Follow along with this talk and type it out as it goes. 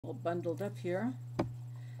All bundled up here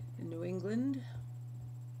in New England.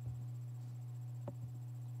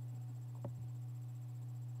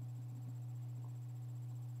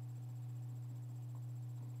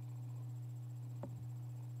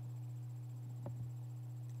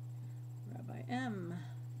 Rabbi M.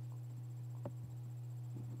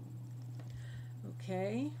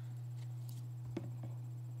 Okay.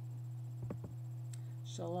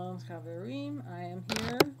 Shalom Chaverim, I am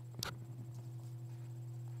here.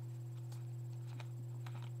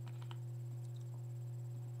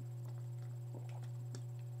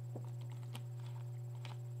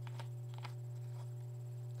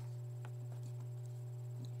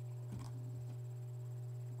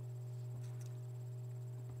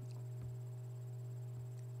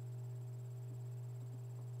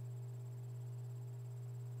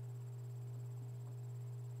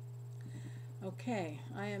 Okay,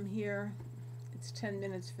 I am here. It's 10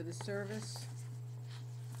 minutes for the service.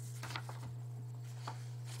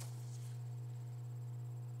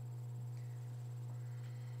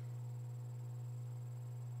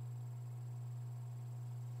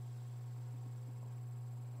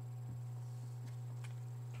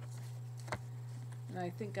 And I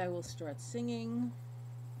think I will start singing.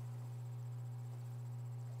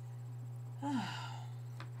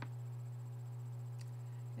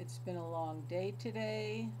 It's been a long day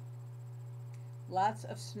today. Lots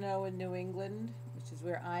of snow in New England, which is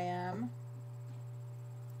where I am.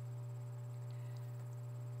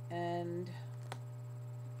 And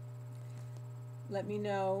let me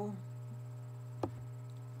know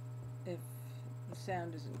if the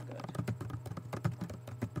sound isn't good.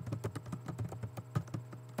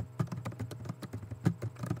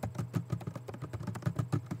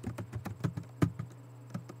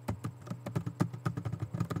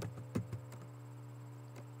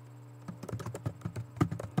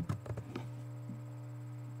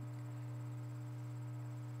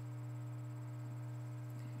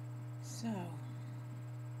 So,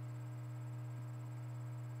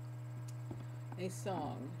 a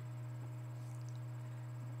song.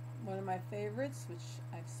 One of my favorites, which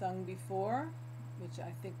I've sung before, which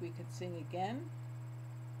I think we could sing again.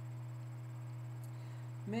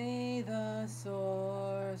 May the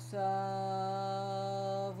source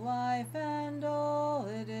of life and all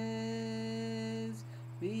it is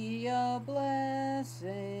be a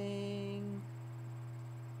blessing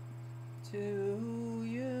to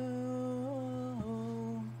you.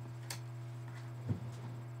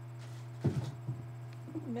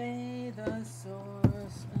 May the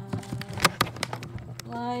source of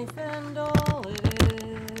life and all it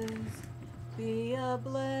is be a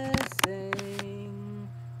blessing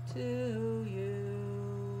to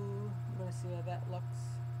you. I'm going to see how that looks.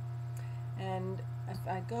 And if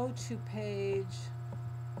I go to page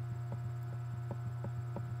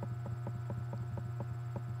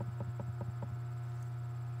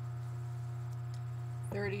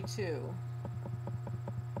 32.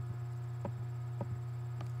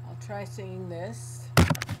 I'll try singing this. Get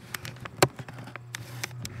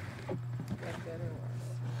better or worse?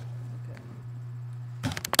 Okay.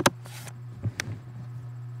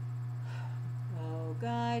 Oh,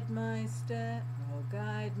 guide my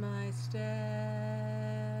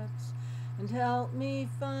steps, and help me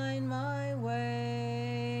find my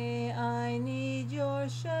way. I need your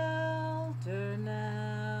shelter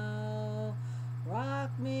now.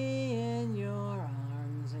 Rock me in your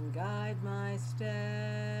arms and guide my steps,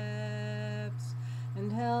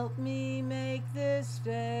 and help me make this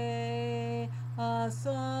day a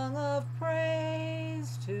song of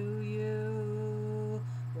praise to you.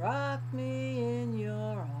 Rock me in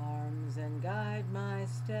your arms and guide my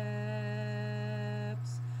steps.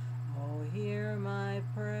 Oh, hear my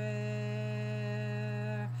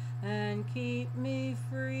prayer and keep me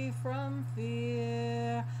free from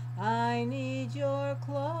fear. I need your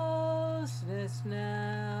closeness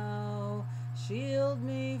now. Shield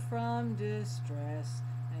me from distress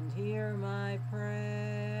and hear my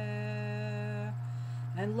prayer.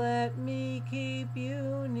 And let me keep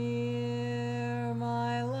you near,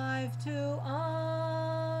 my life to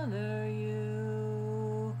honor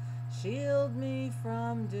you. Shield me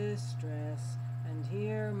from distress and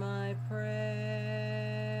hear my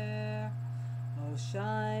prayer. Oh,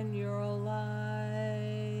 shine your light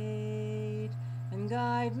and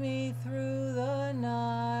guide me through the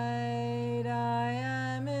night. I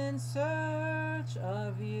am in search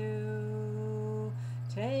of you.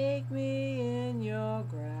 Take me in your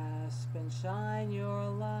grasp and shine your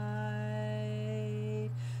light,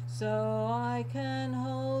 so I can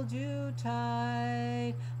hold you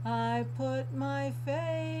tight. I put my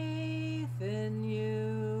faith in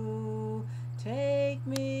you. Take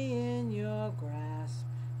me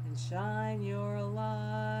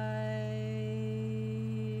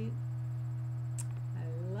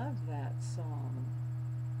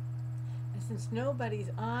since nobody's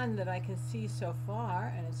on that I can see so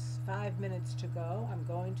far, and it's 5 minutes to go, I'm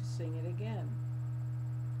going to sing it again.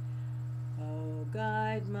 Oh,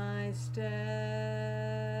 guide my steps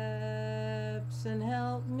and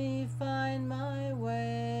help me find my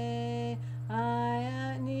way.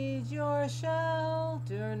 I need your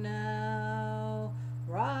shelter now.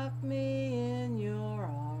 Rock me in your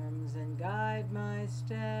arms and guide my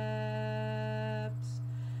steps,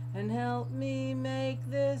 and help me make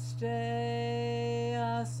this day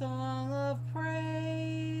a song of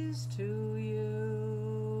praise to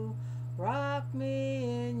you. Rock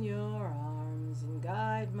me in your arms and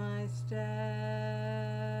guide my steps.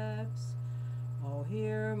 Oh,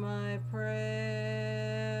 hear my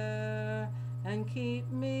prayer and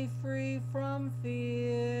keep me free from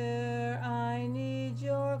fear. I need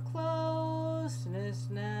your closeness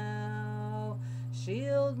now.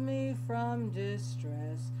 Shield me from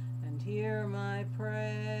distress and hear my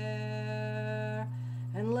prayer.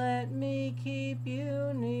 And let me keep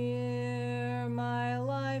you near, my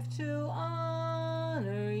life to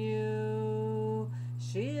honor you.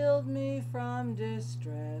 Shield me from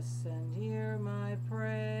distress and hear my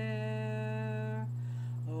prayer.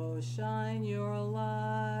 Oh, shine your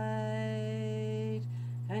light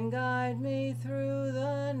and guide me through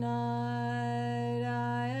the night.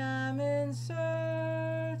 I am in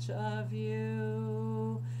search of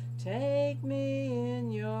you. Take me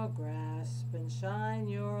in your grasp and shine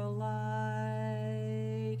your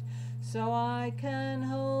light, so I can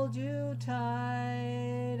hold you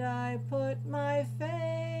tight. I put my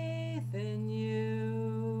faith in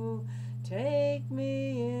you. Take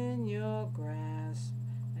me in your grasp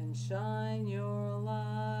and shine your light.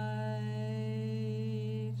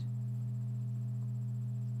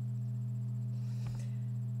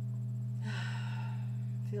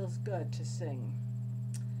 Feels good to sing.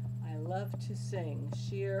 I love to sing.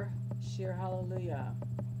 Shir hallelujah.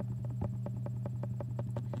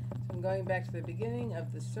 So I'm going back to the beginning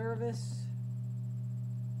of the service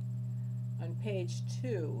on page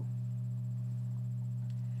 2.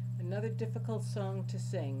 Another difficult song to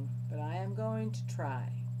sing, but I am going to try.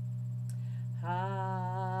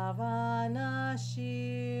 Havana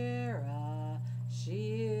Shira,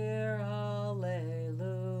 Shir hallelujah.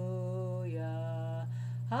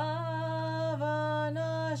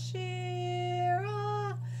 Havana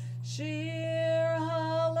Shira, Shir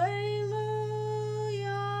hallelujah.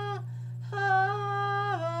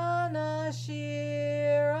 Havana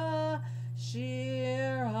Shira,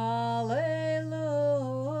 Shir hallelujah.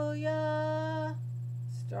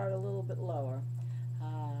 Start a little bit lower.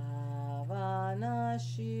 Havana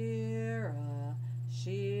Shira,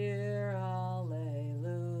 Shir hallelujah.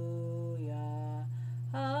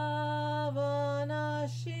 Havana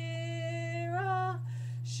Shira,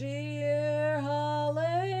 Shir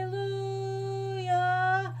hallelujah.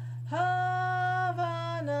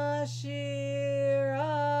 Havana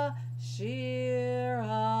Shira, Shir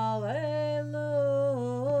hallelujah.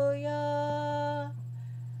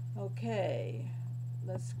 Okay,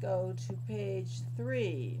 let's go to page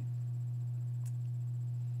 3.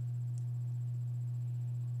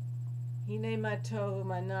 Hine matov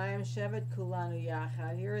manayim shevet kulanu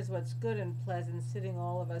yachad. Here is what's good and pleasant, sitting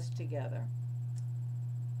all of us together.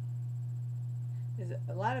 There's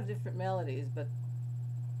a lot of different melodies, but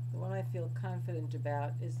the one I feel confident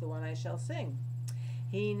about is the one I shall sing.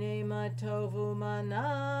 Hine matovu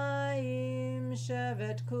manayim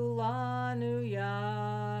shevet kulanu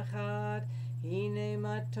yachad. Hine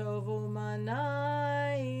matovu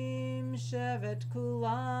manayim shevet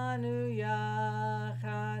kulanu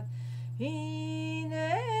yachad. Hine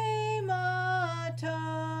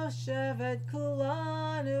matov shevet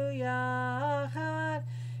kulanu yachad.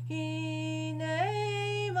 Hine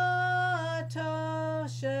matov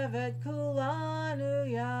shevet kulanu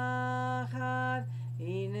yachad.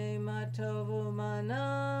 Hine matovu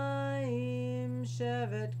manayim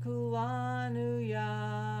shevet kulanu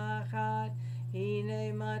yachad.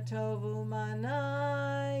 Hine matovu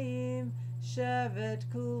manayim shevet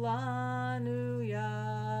kulanu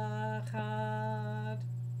yachad.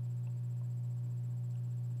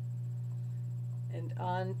 And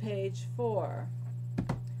on page 4,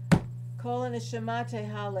 Kol neshama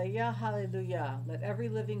hallelujah, hallelujah. Let every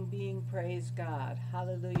living being praise God.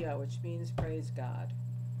 Hallelujah, which means praise God.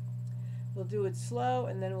 We'll do it slow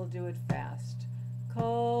and then we'll do it fast.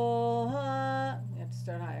 Kol ha, you have to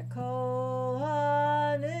start higher. Kol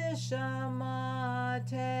ha neshama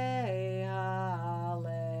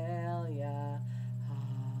hallelujah,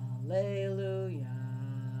 hallelujah.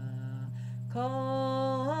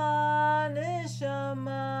 Kol ha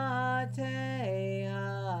neshama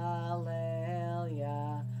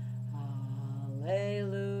hallelujah,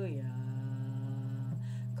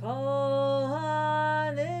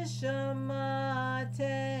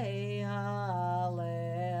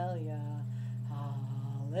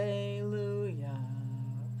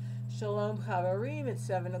 Chavarim at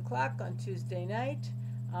 7 o'clock on Tuesday night.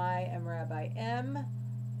 I am Rabbi M.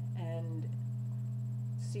 and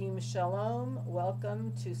Sim Shalom.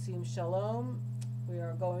 Welcome to Sim Shalom. We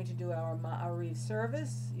are going to do our Ma'ariv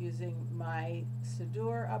service using my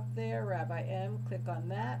Siddur up there, Rabbi M. Click on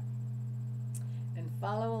that and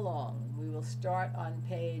follow along. We will start on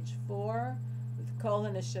page 4 with Kol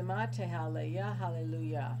HaNeshama Tehaleya,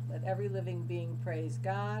 Hallelujah. Let every living being praise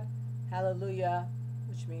God, Hallelujah,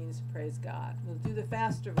 which means praise God. We'll do the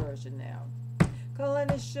faster version now. Kol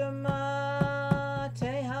HaNeshama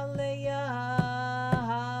Tehaleya,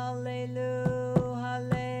 Hallelujah,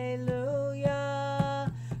 Hallelujah.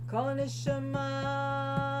 Kol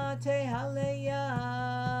HaNeshama Tehaleya,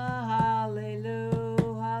 Hallelujah.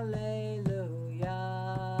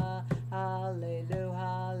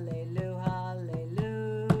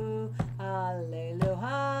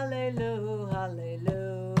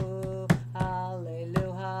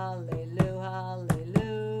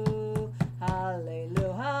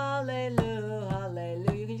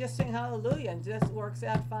 Sing hallelujah, and this works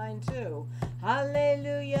out fine too.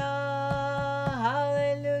 Hallelujah,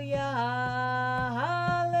 hallelujah,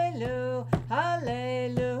 hallelujah,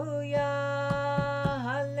 hallelujah,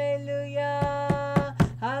 hallelujah,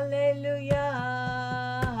 hallelujah, hallelujah,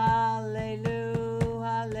 hallelujah,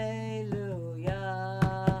 hallelujah,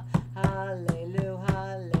 hallelujah, hallelujah,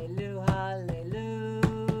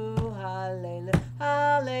 hallelujah,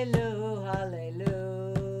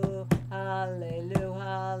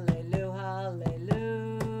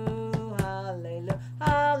 hallelujah.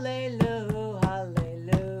 Hallelujah,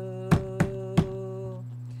 hallelujah.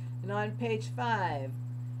 And on page 5,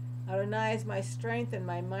 Adonai is my strength and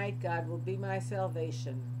my might, God will be my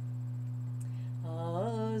salvation.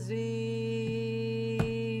 Ozi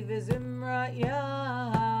v'zimra'ya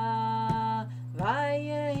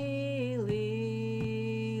v'yehi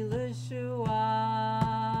li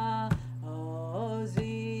l'shua. Ozi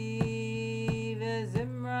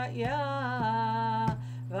v'zimra'ya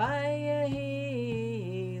v'yehi.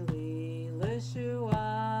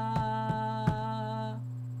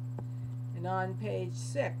 And on page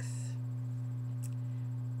 6,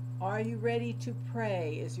 are you ready to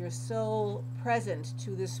pray? Is your soul present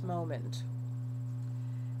to this moment?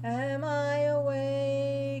 Am I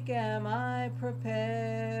awake? Am I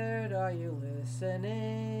prepared? Are you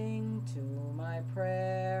listening to my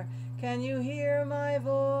prayer? Can you hear my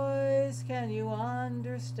voice? Can you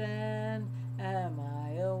understand? Am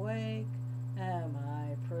I awake? Am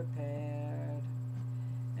I prepared?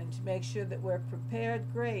 And to make sure that we're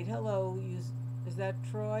prepared, great. Hello, is that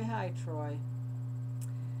Troy? Hi, Troy.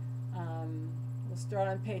 We'll start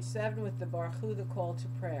on page 7 with the Baruch Hu, the call to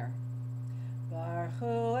prayer. Baruch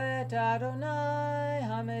Hu et Adonai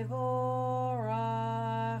HaMevorach,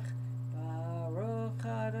 Baruch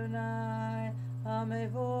Adonai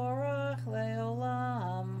HaMevorach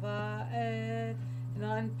Leolam Va'ed. And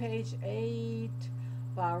on page 8,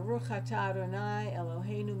 Baruch atah Adonai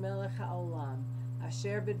Eloheinu melech haolam,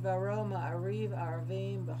 asher bidvaro ma'ariv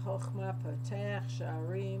arvim b'chochma potech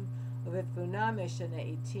sha'arim, u'b'tbuna meshana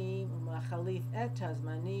itim, u'machalif et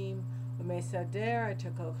hazmanim, u'mesader et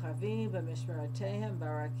hakochavim b'mishmerotehem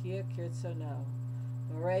barakia kirtzono.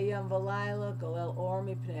 Borei yom v'layla golel or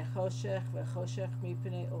mipnei choshech v'choshech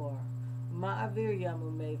mipnei or. U'ma'avir yom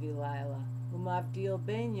u'mevi layla, u'mavdil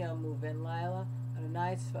ben yom u'ben layla,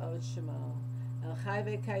 Adonai tzvaot shemo. El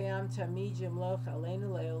Chai Kayam Tamid Yimloch Aleinu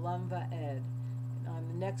Leolam Va'ed. And on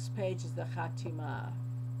the next page is the Chatimah,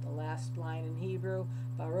 the last line in Hebrew.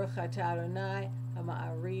 Baruch atah Adonai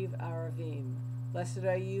HaMa'ariv Aravim. Blessed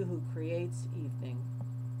are you who creates evening.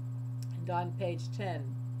 And on page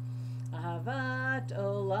 10, Ahavat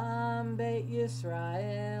Olam Beit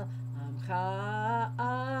Yisrael Amcha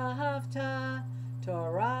Ahavta.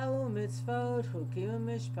 Torah u'mitzvot, chukim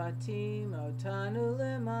u'mishpatim, otanu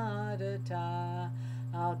lemadata.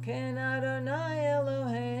 Al ken Adonai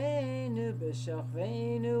Eloheinu,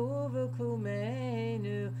 b'shochveinu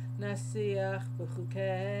u'v'kumeinu, nasiach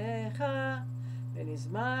b'chukecha,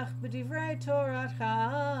 v'nizmach b'divrei Toratcha,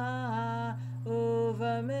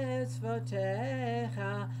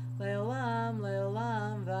 u'v'mitzvotecha, le'olam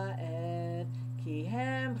le'olam va'ed. Ki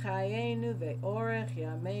hem chayenu ve'orech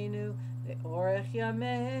yameinu, ve'orech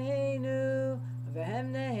yameinu,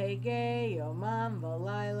 ve'hem nehegei yomam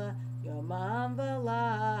v'layla, yomam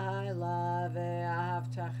v'layla,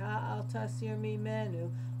 ve'ahavtacha al tasir mimenu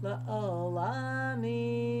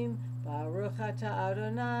la'olamim. Baruch atah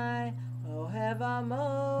Adonai, ohev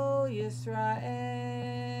amo Yisrael.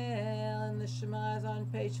 And the Shema is on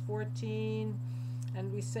page 14.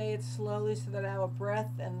 And we say it slowly so that our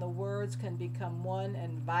breath and the words can become one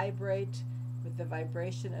and vibrate with the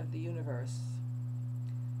vibration of the universe.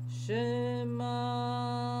 Shema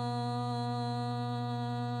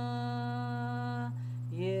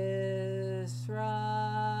Yisrael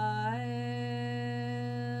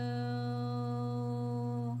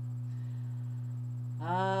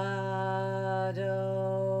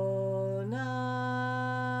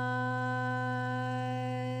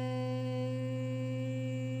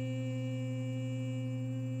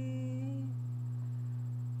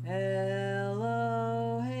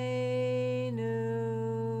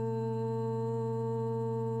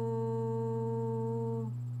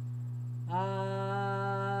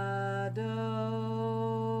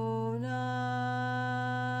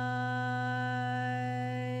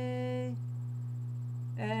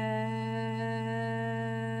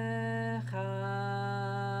Echad.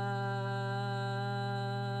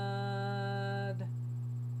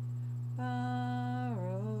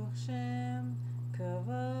 Baruch Shem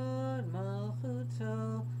Kavod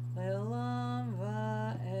Malchuto Le'olam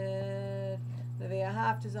Va'ed. The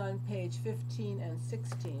Ve'ahavta is on page 15 and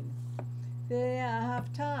 16.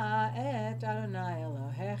 Ve'ahavta et Adonai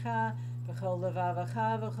Elohecha v'chol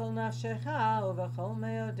levavecha v'chol nafshecha u'v'chol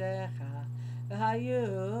meodecha v'hayu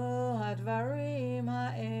hadvarim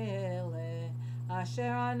ha'ele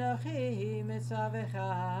asher anochi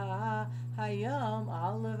mitzavecha hayom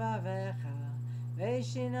al levavecha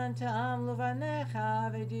ve'shinantam levanecha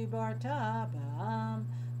v'dibarta ba'am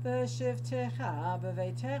v'shivtecha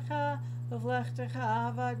b'veitecha v'vlechtecha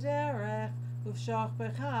v'derech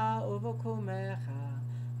uv'shachbecha uv'kumecha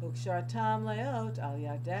ukshartam leot al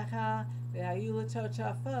yadecha ve'hayu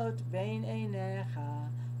letotafot bein einecha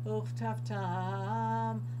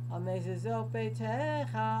uchtaftam al mezuzot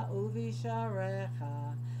beitecha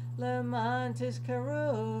uvisharecha leman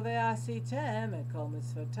tizkaru ve'asitem et kol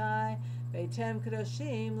mitzvotai beitem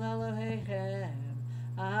kadoshim le'elohechem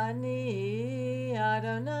ani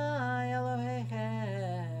Adonai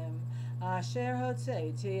Elohechem asher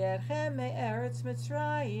hotzeiti etchem me'eretz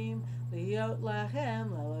Mitzrayim liot lachem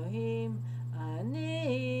le'Elohim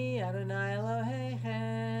ani Adonai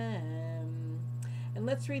Elohechem. And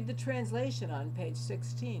let's read the translation on page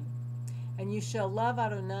 16. And you shall love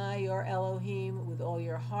Adonai your Elohim with all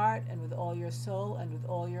your heart and with all your soul and with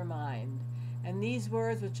all your mind. And these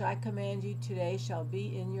words which I command you today shall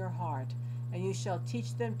be in your heart. And you shall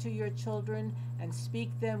teach them to your children, and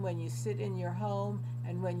speak them when you sit in your home,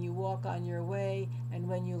 and when you walk on your way, and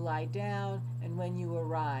when you lie down, and when you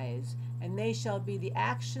arise. And they shall be the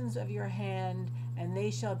actions of your hand, and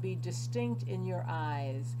they shall be distinct in your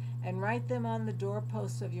eyes. And write them on the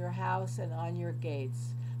doorposts of your house and on your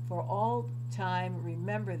gates. For all time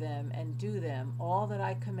remember them, and do them, all that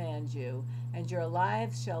I command you, and your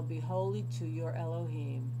lives shall be holy to your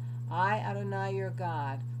Elohim. I, Adonai your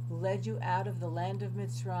God, who led you out of the land of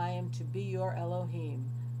Mitzrayim to be your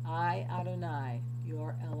Elohim. I, Adonai,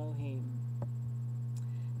 your Elohim.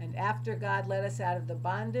 And after God led us out of the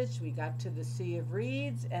bondage, we got to the Sea of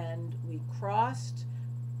Reeds, and we crossed,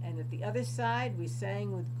 and at the other side we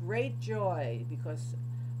sang with great joy, because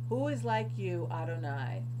who is like you,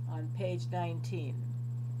 Adonai? On page 19.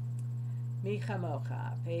 Mi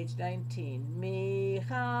chamocha, page 19. Mi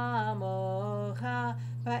chamocha,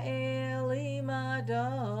 pa'elim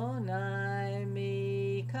Adonai.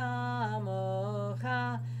 Mi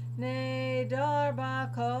chamocha, nedar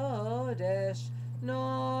b'kodesh.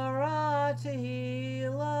 Nora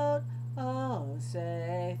tehilot,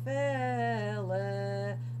 osef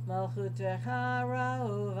ele. Malchutecha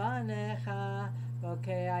ra'uvanecha.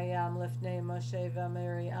 Bokei ayam lifnei Moshe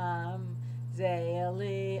v'Miriam.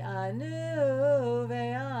 Ze'eli anu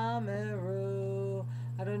ve'ameru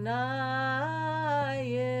Adonai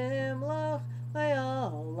yimloch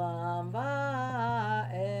le'olam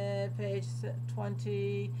va'ed. Page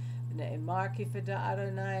 20. Ne'emar ki fida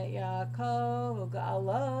Adonai Yaakov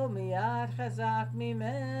u'ga'alo miyad chazak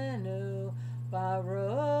mimenu.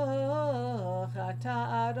 Baruch ata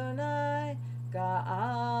Adonai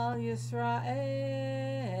Ga'al Yisrael.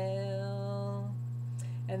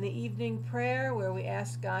 And the evening prayer, where we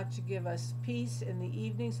ask God to give us peace in the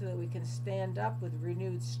evening so that we can stand up with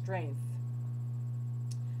renewed strength.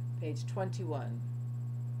 Page 21.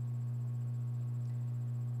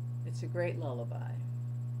 It's a great lullaby.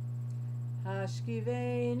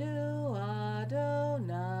 Hashkivenu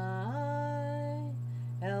Adonai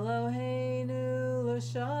Eloheinu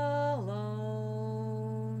l'shalom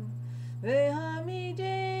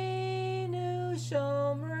Ve'hamidenu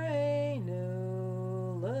shomreinu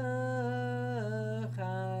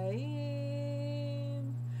l'chaim.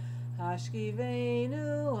 Hashkivenu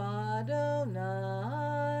Adonai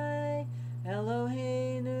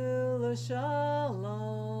Eloheinu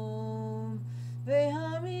l'shalom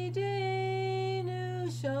Vehamidenu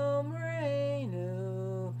shomreinu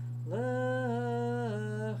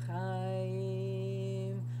l'chaim.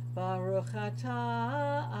 Baruch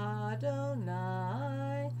atah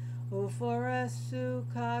Adonai uforez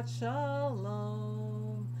sukat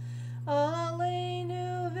shalom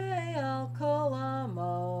aleinu ve'al kol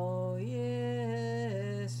amo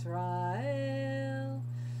Yisrael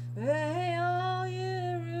ve'al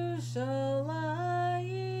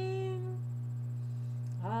Yerushalayim.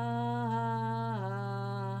 Amen.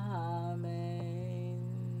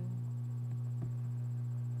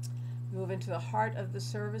 Move into the heart of the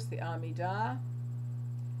service, the Amidah.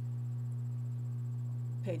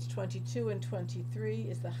 Page 22 and 23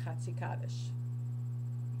 is the Chatzi Kaddish.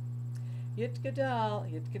 Yitgadal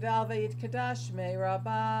ve'yitkadash me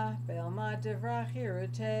Rabbi ve'elmad devrach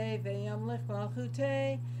hirutei ve'yamlich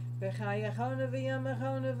malchutei v'chayechona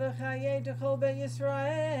v'yamechona v'chayei dechol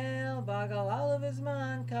be'Yisrael bagal alav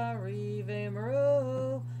izman kari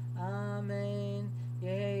ve'emru Amen.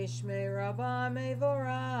 Yehi shmei Rabbi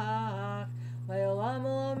mevorach le'olam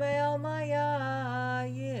olam me'almaya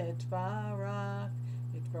yitbarach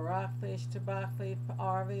Yitbarach v'yishtabach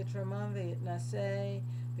v'yitpa'ar v'yitramam v'yitnasei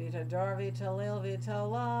v'yitadar v'yitalil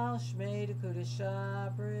v'yitalal shmei dekudesha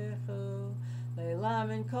brichu le'lam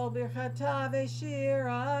in kol birchata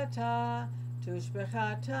v'shirata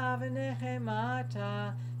tushbechata v'nechemata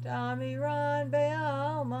da'amiran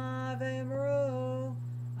be'alma v'emru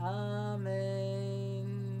Amen.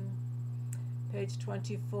 Page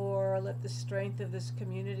 24. Let the strength of this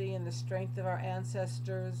community and the strength of our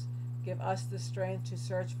ancestors give us the strength to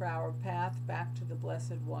search for our path back to the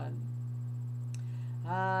Blessed One.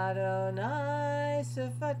 Adonai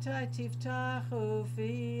sifatai tiftachu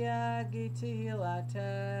fi tehillah.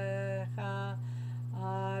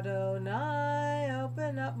 Adonai,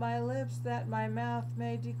 open up my lips that my mouth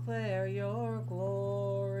may declare your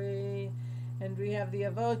glory. And we have the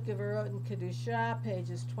Avot Gevorot and Kedusha,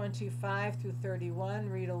 pages 25 through 31.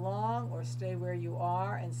 Read along or stay where you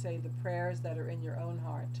are and say the prayers that are in your own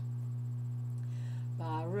heart.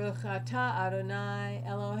 Baruch atah Adonai,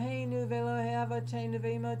 Eloheinu ve'Elohei avoteinu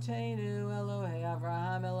ve'imotenu, Elohei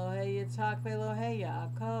Avraham, Elohei Yitzhak ve'Elohei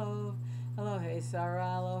Yaakov, Elohei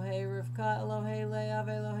Sarah, Elohei Rivka, Elohei Leah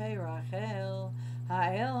ve'Elohei Rachel,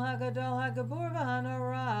 Ha'el Hagadol Hagabur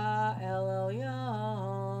v'Hanora, El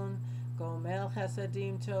Elyon, Gomel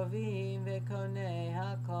Chesadim Tovim ve'Konei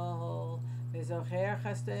HaKol, ve'Zocher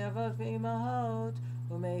Chasdei Avot ve'Imahot,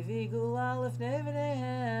 Umevi Gula Lifnei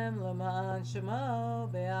V'neihem L'ma'an Shemo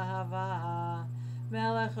Be'ahava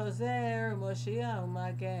Melech Ozer Moshiach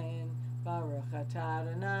U'Magen Baruch atah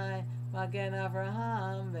Adonai Magen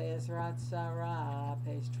Avraham Ve'ezrat Sarah.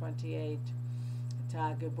 Page 28.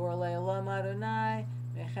 Atah Gibor Le'olam Adonai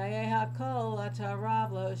Mechayei HaKol Atah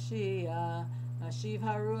Rav L'Hoshia Mashiv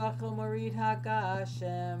HaRuach U'Morid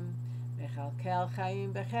HaGashem Mechalkel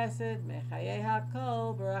Chaim B'Chesed Mechayei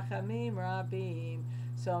HaKol B'Rachamim Rabim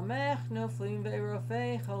Somech noflim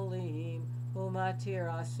ve'rofei cholim umatir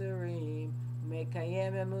asurim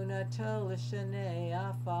mekayem emunato l'shanei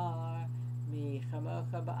afar mi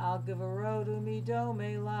chamocha ba'al gevorot umido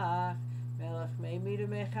melach melech me'midu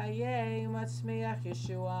mechayei umatzmiach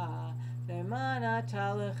Yeshua le'man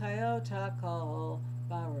atah l'chayot hakol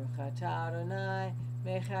baruch atah Adonai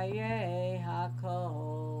mechayei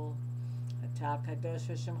hakol atah kadosh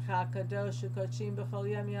v'shemcha kadosh u'kochim b'chol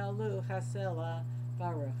yom yalu chasela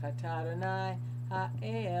Baruch atah Adonai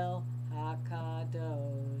Ha'el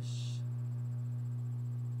HaKadosh.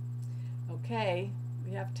 Okay,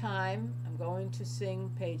 we have time. I'm going to sing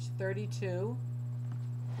page 32.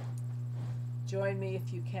 Join me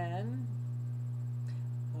if you can.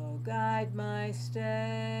 Oh, guide my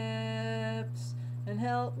steps and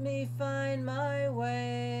help me find my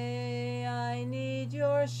way. I need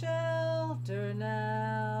your shelter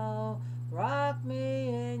now. Rock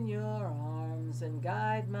me in your arms and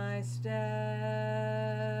guide my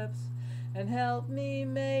steps, and help me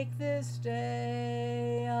make this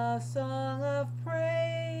day a song of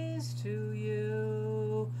praise to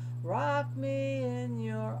you. Rock me in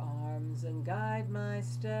your arms and guide my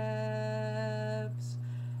steps.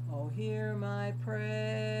 Oh, hear my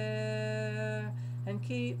prayer and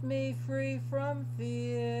keep me free from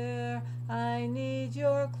fear. I need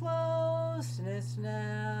your closeness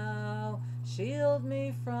now. Shield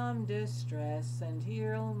me from distress and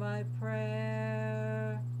hear my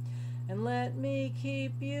prayer. And let me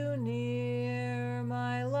keep you near,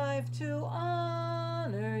 my life to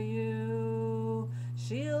honor you.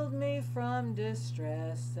 Shield me from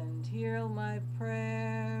distress and hear my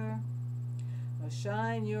prayer. Oh,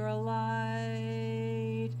 shine your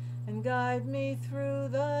light and guide me through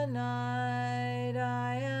the night.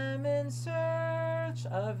 I am in search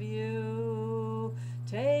of you.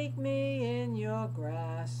 Take me in your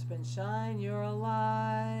grasp and shine your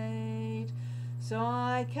light, so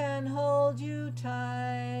I can hold you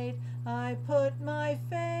tight. I put my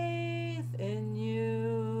faith in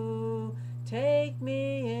you. Take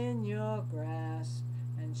me in your grasp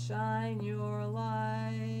and shine your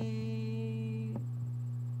light.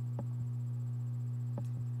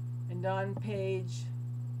 And on page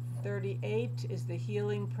 38 is the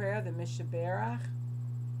healing prayer, the Mishaberach.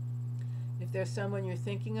 If there's someone you're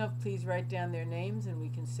thinking of, please write down their names and we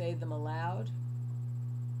can say them aloud.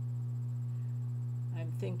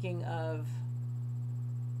 I'm thinking of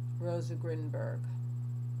Rosa Grinberg.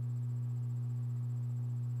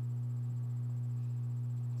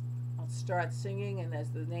 I'll start singing, and as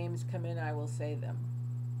the names come in, I will say them.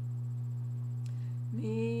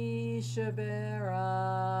 Mishaberach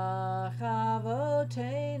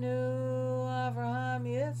Avoteinu Avraham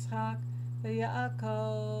Yitzchak Yaakov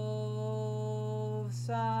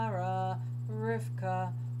Sarah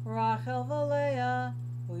Rivka Rachel Valeah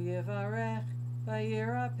Uyivarech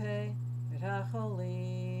Vayirapeh et hacholim.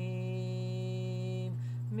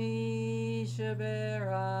 Mishaberach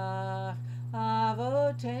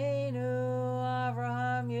Avoteinu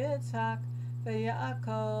Avraham Yitzchak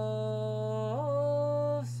Yaakov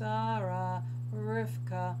Sarah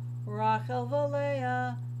Rivka Rachel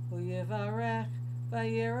Valeah Uyivarech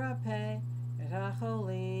Vayirapeh et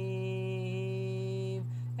hacholim.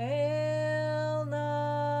 El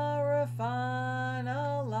Narafan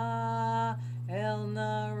Allah, El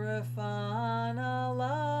Narafan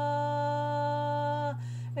Allah,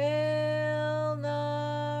 El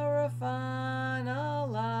Narafan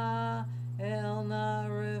Allah, El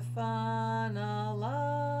Narafan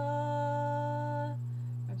Allah.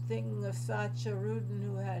 I'm thinking of Satya Rudin,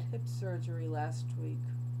 who had hip surgery last week.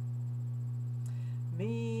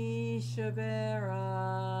 Mishaberach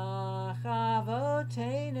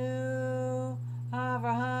Avoteinu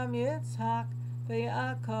Avraham Yitzchak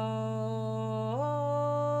Yaakov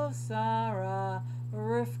Sarah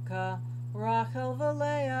Rivka Rachel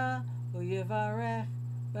Valeah Uyivarech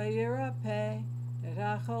Vayirapeh et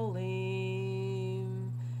hacholim.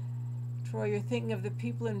 Troy, you're thinking of the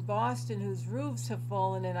people in Boston whose roofs have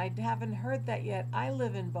fallen in. I haven't heard that yet. I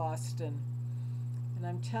live in Boston. And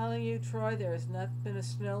I'm telling you, Troy, there has not been a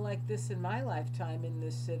snow like this in my lifetime in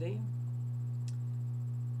this city.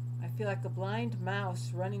 I feel like a blind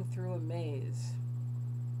mouse running through a maze.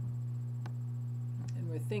 And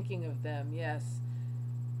we're thinking of them, yes.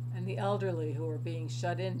 And the elderly who are being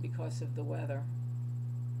shut in because of the weather.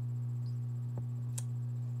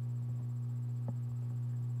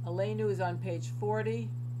 Aleinu is on page 40.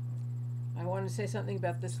 I want to say something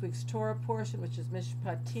about this week's Torah portion, which is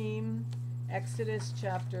Mishpatim, Exodus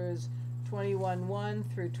chapters 21:1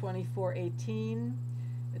 through 24:18.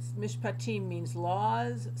 It's Mishpatim means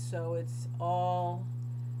laws, so it's all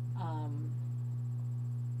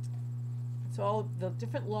the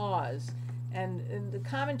different laws, and the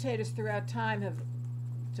commentators throughout time have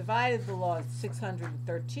divided the laws.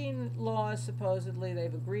 613 laws supposedly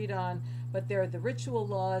they've agreed on, but there are the ritual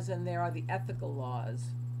laws and there are the ethical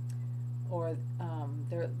laws, or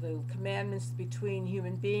the commandments between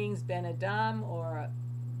human beings, Ben Adam, or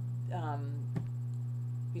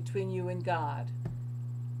between you and God.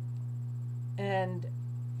 And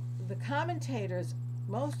the commentators,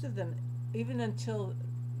 most of them, even until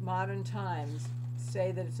modern times,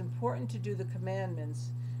 say that it's important to do the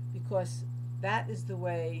commandments because that is the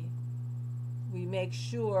way we make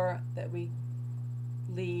sure that we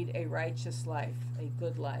lead a righteous life, a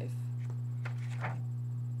good life.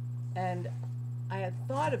 And I had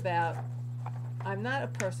thought about, I'm not a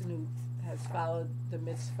person who has followed the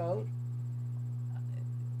mitzvot,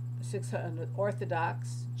 an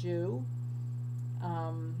Orthodox Jew,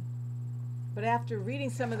 but after reading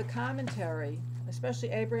some of the commentary, especially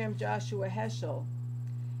Abraham Joshua Heschel,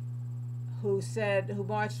 who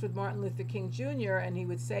marched with Martin Luther King Jr., and he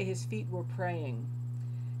would say his feet were praying.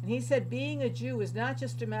 And he said being a Jew is not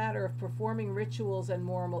just a matter of performing rituals and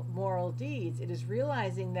moral deeds. It is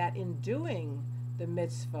realizing that in doing the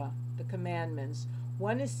mitzvah, the commandments,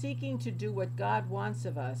 one is seeking to do what God wants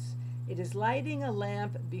of us. It is lighting a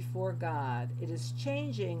lamp before God. It is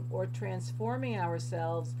changing or transforming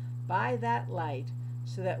ourselves by that light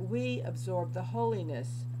so that we absorb the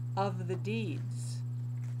holiness of the deeds.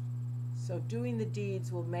 So doing the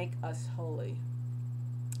deeds will make us holy.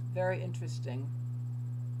 Very interesting.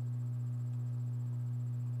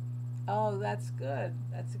 Oh, that's good.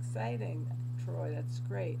 That's exciting, Troy. That's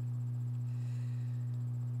great.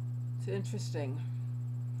 It's interesting.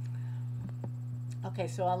 Okay,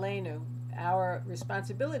 so Aleinu, our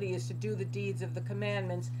responsibility is to do the deeds of the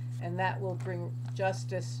commandments, and that will bring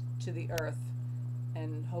justice to the earth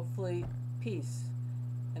and hopefully peace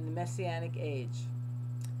in the Messianic age.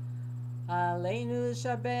 Aleinu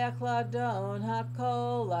shabeach ladon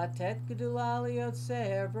hakol latet gedula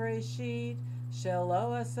liyotzer breshit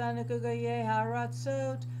shelo asanu kugayeh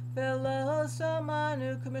haratzot velo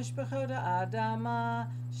samanu k'mishpachot ha'adama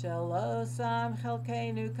shelo sam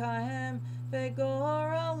chelkeinu kahem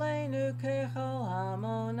vegor aleinu kechol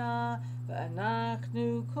hamona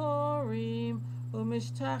v'anachnu korim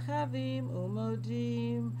umishtachavim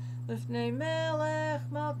umodim Lifnei melech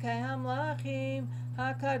malkei hamlachim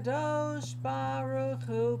Hakadosh Baruch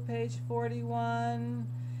Hu, page 41.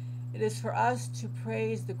 It is for us to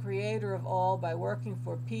praise the Creator of all by working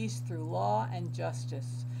for peace through law and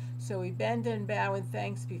justice. So we bend and bow in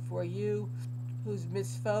thanks before you, whose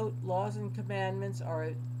mitzvot, laws and commandments are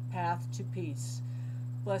a path to peace.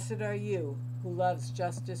 Blessed are you, who loves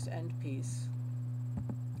justice and peace.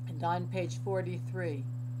 And on page 43.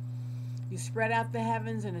 You spread out the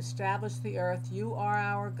heavens and establish the earth. You are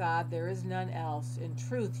our God, there is none else. In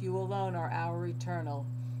truth, you alone are our eternal.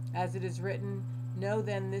 As it is written, know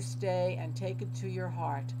then this day and take it to your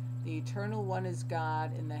heart. The eternal one is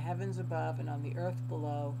God, in the heavens above and on the earth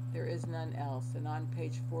below. There is none else. And on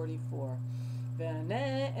page 44.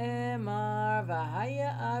 V'ne'emar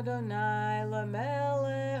v'haya Adonai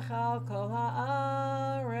l'melech al kol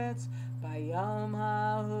ha'aretz bayom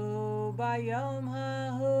hahu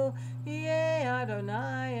Yeh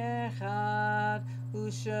Adonai echad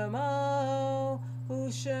u'shemo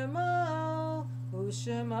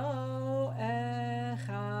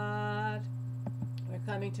echad. We're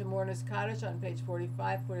coming to Mourner's Cottage on page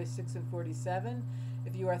 45, 46, and 47.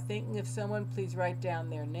 If you are thinking of someone, please write down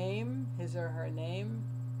their name, his or her name,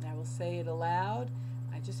 and I will say it aloud.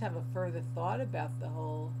 I just have a further thought about the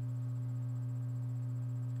whole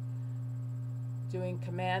doing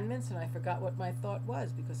commandments, and I forgot what my thought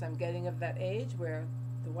was, because I'm getting of that age where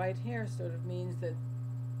the white hair sort of means that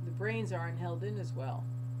the brains aren't held in as well.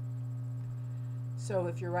 So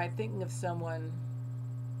if you're thinking of someone,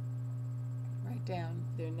 write down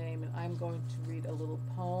their name, and I'm going to read a little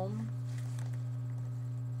poem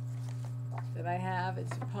that I have.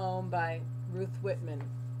 It's a poem by Ruth Whitman.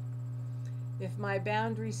 If my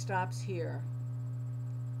boundary stops here,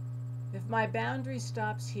 if my boundary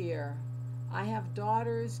stops here, I have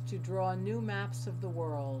daughters to draw new maps of the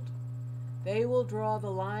world. They will draw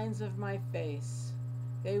the lines of my face.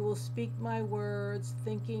 They will speak my words,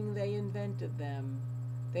 thinking they invented them.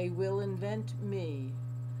 They will invent me.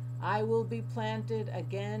 I will be planted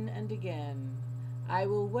again and again. I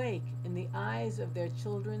will wake in the eyes of their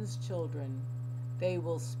children's children. They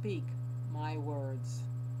will speak my words.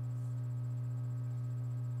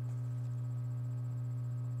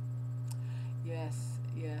 Yes,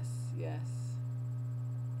 yes, yes.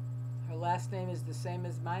 Her last name is the same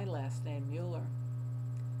as my last name, Mueller.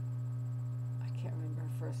 I can't remember her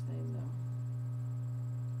first name, though.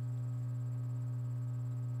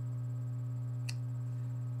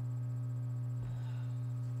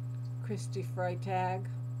 Christy Freitag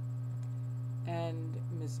and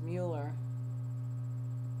Ms. Mueller.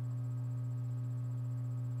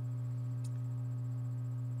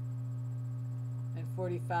 And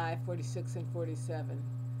 45, 46, and 47.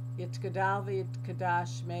 Yitkadal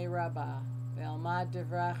v'yitkadash mei Rabbi, ve'almad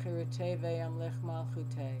divrach irutei ve'yamlech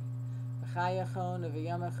malchutei, v'chayachon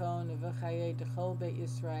v'yamachon v'chayei dechol beit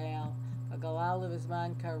Yisrael, v'galal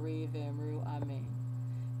v'zman kari ve'emru amen.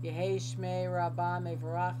 Yehei shmei Rabbi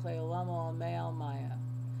mevarach le'olamo al mei al maya,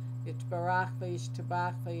 yitbarach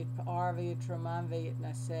v'yishtabach v'yitpa'ar v'yitraman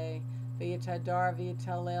v'yitnaseh, v'yitadar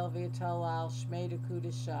v'yitalel v'yitalal shmei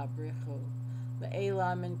dekudesha brichu.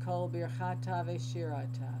 Le'ela min kol birchata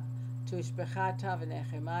ve'shirata, tushbechata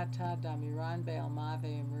v'nechemata, damiran be'alma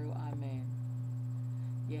ve'emru amen.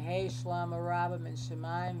 Yehei shlam rabba min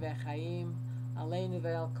shemayim ve'chayim, aleinu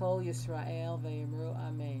ve'al kol Yisrael ve'emru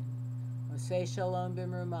amen. Osei shalom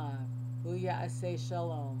b'mrumav, hu ya'asei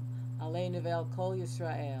shalom, aleinu ve'al kol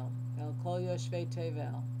Yisrael, ve'al kol yoshvei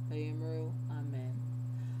tevel, ve'emru amen.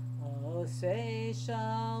 Osei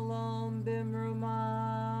shalom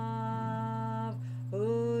b'mrumav,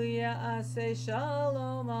 hu ya'aseh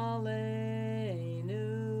shalom aleinu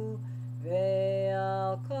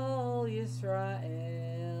ve'al kol Yisrael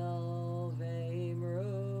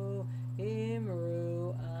ve'imru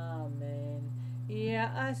amen.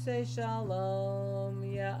 Ya'aseh shalom,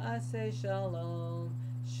 ya'aseh shalom,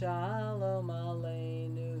 shalom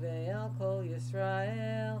aleinu ve'al kol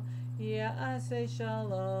Yisrael. Ya'aseh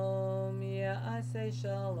shalom, ya'aseh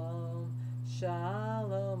shalom,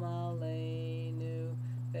 shalom aleinu.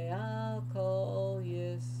 Ve'al kol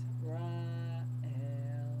Yisrael.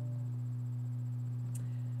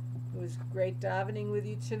 It was great davening with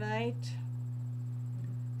you tonight.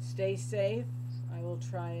 Stay safe. I will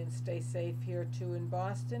try and stay safe here too in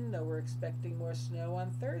Boston, though we're expecting more snow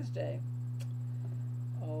on Thursday.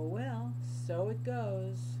 Oh well, so it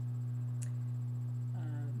goes.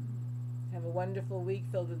 Have a wonderful week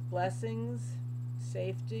filled with blessings,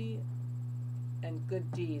 safety, and good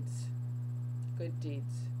deeds. Good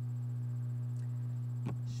deeds.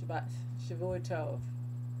 Shabbat, Shavua Tov.